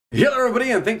Hello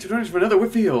everybody, and thanks for joining us for another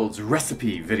Whitfield's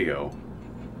recipe video.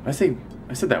 I said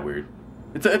that weird.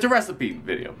 It's a recipe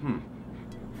video.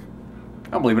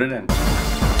 I'm leaving it in.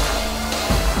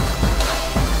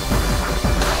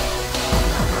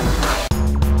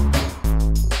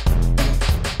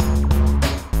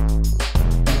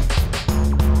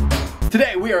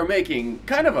 Today we are making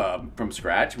kind of from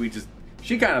scratch.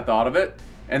 She kind of thought of it,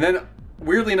 and then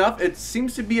weirdly enough, it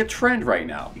seems to be a trend right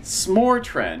now. S'more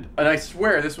trend. And I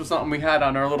swear this was something we had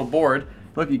on our little board.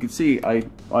 Look, you can see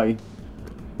I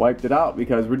wiped it out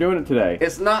because we're doing it today.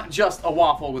 It's not just a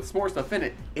waffle with s'more stuff in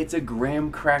it. It's a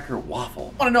graham cracker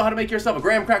waffle. Want to know how to make yourself a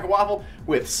graham cracker waffle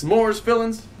with s'mores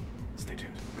fillings? Stay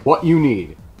tuned. What you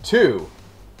need: 2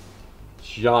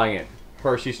 giant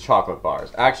Hershey's chocolate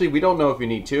bars. Actually, we don't know if you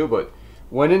need 2, but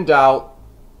when in doubt,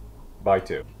 buy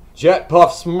 2. Jet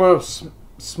Puff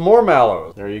S'more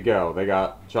mallows. There you go. They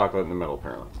got chocolate in the middle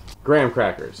apparently. Graham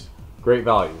crackers. Great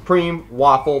value. Cream,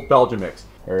 waffle, Belgian mix.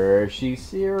 Hershey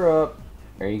syrup.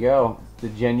 There you go. The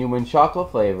genuine chocolate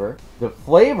flavor. The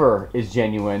flavor is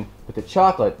genuine, but the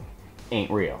chocolate ain't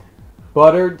real.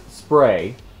 Buttered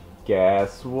spray.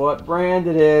 Guess what brand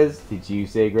it is? Did you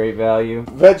say great value?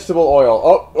 Vegetable oil.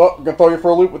 Oh, I'm gonna throw you for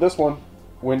a loop with this one.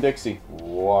 Winn-Dixie.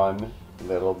 1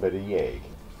 little bitty egg.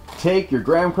 Take your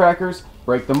graham crackers,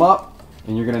 break them up,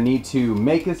 and you're gonna need to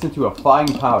make this into a fine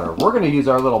powder. We're gonna use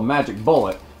our little magic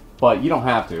bullet, but you don't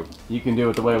have to. You can do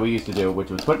it the way we used to do,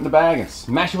 which was put it in the bag and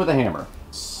smash it with a hammer.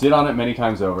 Sit on it many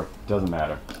times over, doesn't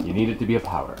matter. You need it to be a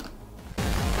powder.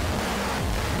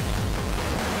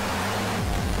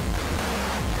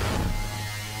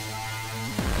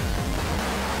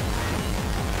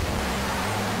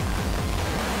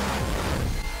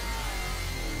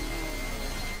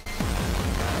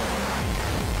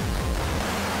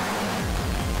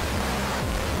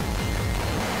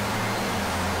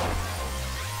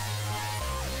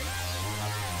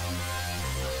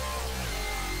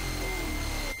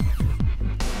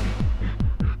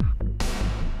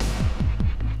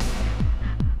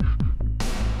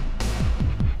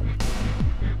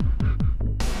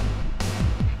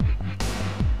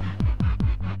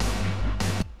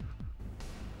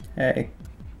 Hey.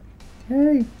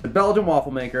 The Belgian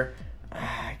waffle maker.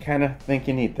 I kind of think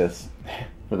you need this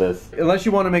for this. Unless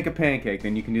you want to make a pancake,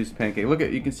 then you can use a pancake. Look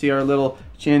you can see our little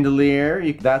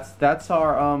chandelier. That's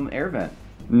our air vent.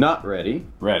 Not ready.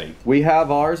 Ready. We have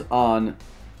ours on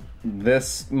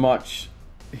this much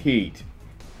heat.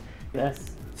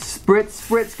 Yes.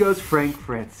 Spritz goes Frank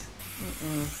Fritz.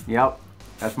 Yep,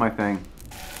 that's my thing.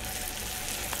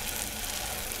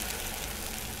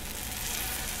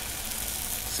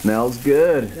 Smells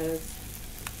good. It does.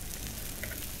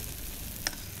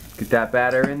 Get that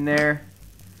batter in there.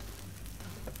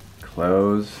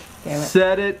 Close. Damn it.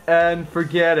 Set it and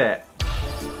forget it.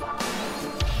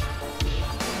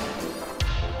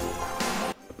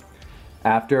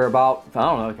 After about, I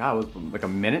don't know, God, it was like a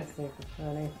minute.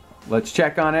 Let's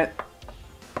check on it.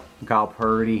 Look how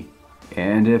pretty.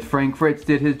 And if Frank Fritz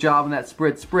did his job on that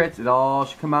spritz, it all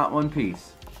should come out in one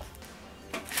piece.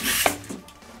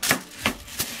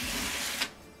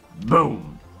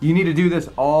 Boom! You need to do this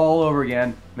all over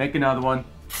again. Make another one.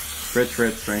 Frank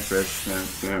Fritz.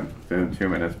 2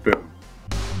 minutes. Boom.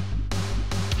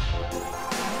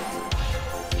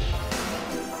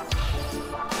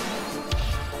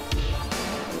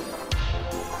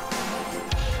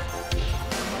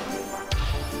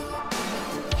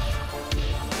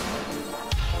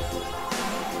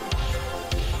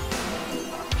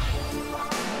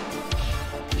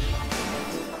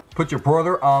 Put your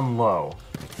broiler on low.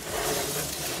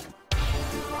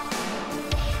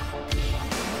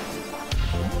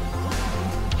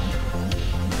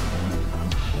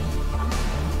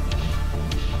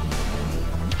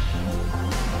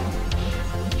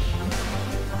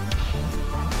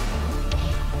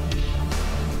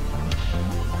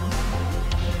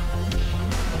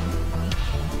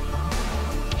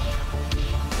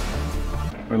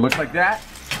 When it looks like that,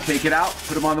 take it out,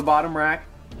 put them on the bottom rack,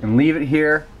 and leave it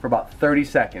here for about 30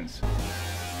 seconds.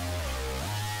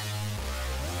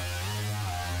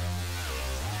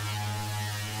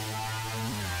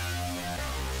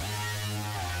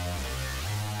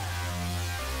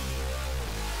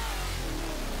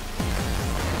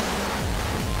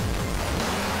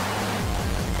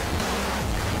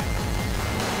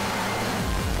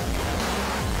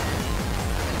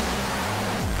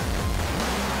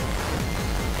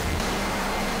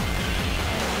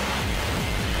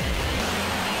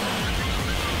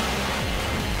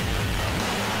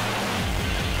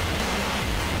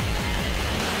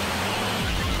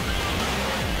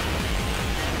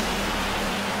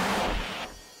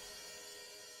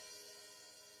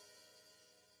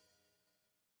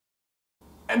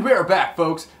 And we are back,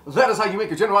 folks. That is how you make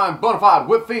your genuine, bona fide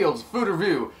Whitfield's Food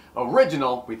Review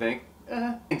original, we think.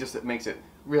 It just makes it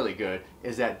really good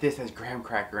is that this has graham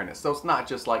cracker in it. So it's not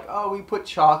just like, oh, we put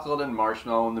chocolate and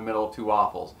marshmallow in the middle of two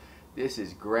waffles. This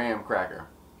is graham cracker.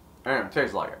 And it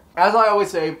tastes like it. As I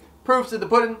always say, proofs of the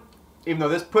pudding, even though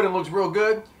this pudding looks real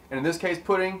good, and in this case,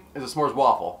 pudding is a s'mores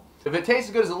waffle. If it tastes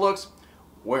as good as it looks,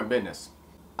 we're in business.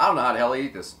 I don't know how the hell to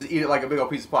eat this. Just eat it like a big old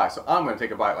piece of pie. So I'm going to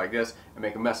take a bite like this and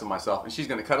make a mess of myself. And she's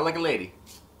going to cut it like a lady.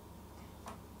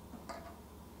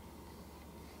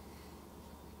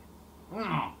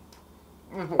 Mmm.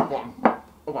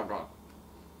 Oh my god.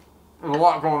 There's a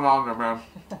lot going on there, man.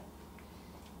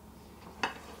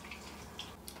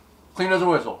 Clean as a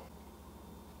whistle.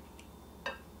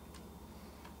 Oh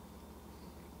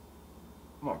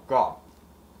my god.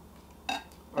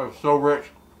 It's so rich.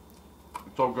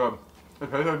 It's so good. It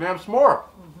tastes like a damn s'more.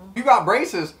 You got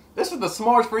braces, this is the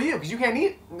s'mores for you because you can't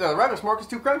eat the regular s'more because it's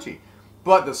too crunchy.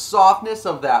 But the softness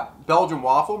of that Belgian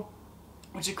waffle,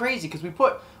 which is crazy because we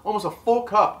put almost a full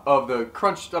cup of the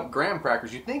crunched up graham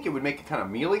crackers. You'd think it would make it kind of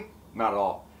mealy. Not at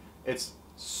all. It's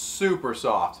super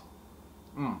soft.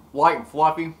 Light and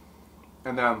fluffy.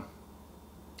 And then,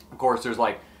 of course, there's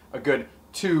like a good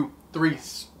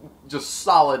 2-3 just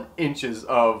solid inches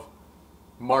of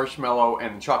marshmallow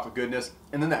and chocolate goodness.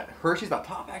 And then that Hershey's on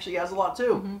top actually has a lot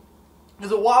too. Because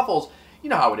the waffles, you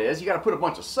know how it is. You got to put a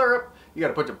bunch of syrup. You got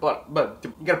to put a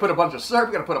bunch of syrup.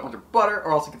 You got to put a bunch of butter,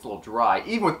 or else it gets a little dry.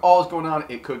 Even with all this going on,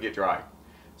 it could get dry.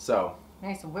 So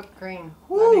maybe some whipped cream.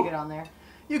 Woo. That'd be good on there.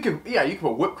 You can, yeah, you can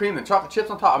put whipped cream and chocolate chips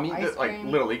on top. I mean, Ice like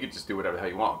cream. literally, you could just do whatever the hell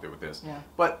you want to do with this. Yeah.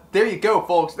 But there you go,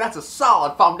 folks. That's a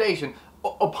solid foundation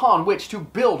upon which to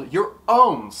build your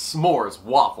own s'mores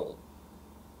waffle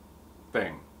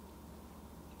thing.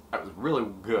 That was really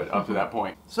good up to that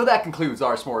point. So that concludes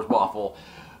our s'mores waffle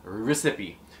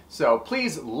recipe. So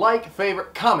please like,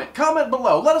 favorite, comment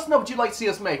below. Let us know what you'd like to see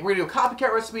us make. We're gonna do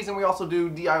copycat recipes, and we also do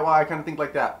DIY kind of things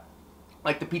like that,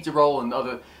 like the pizza roll and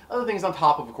other things on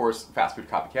top of course, fast food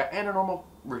copycat and our normal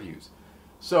reviews.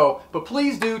 So, but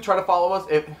please do try to follow us.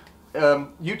 If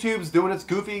YouTube's doing its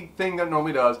goofy thing that it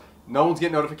normally does, no one's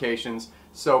getting notifications.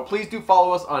 So please do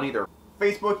follow us on either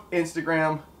Facebook,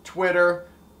 Instagram, Twitter,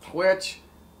 Twitch,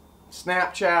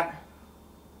 Snapchat.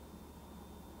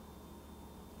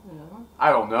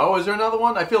 I don't know. Is there another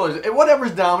one? I feel there's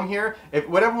whatever's down here. If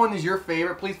whatever one is your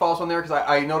favorite, please follow us on there because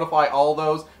I notify all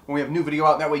those when we have new video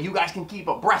out. That way you guys can keep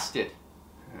abreasted.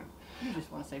 You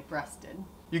just want to say breasted.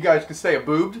 You guys can stay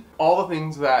aboobed. All the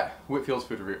things that Whitfield's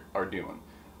Food Revue are doing.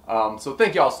 So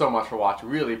thank y'all so much for watching.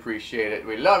 Really appreciate it.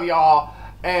 We love y'all.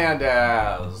 And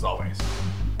as always.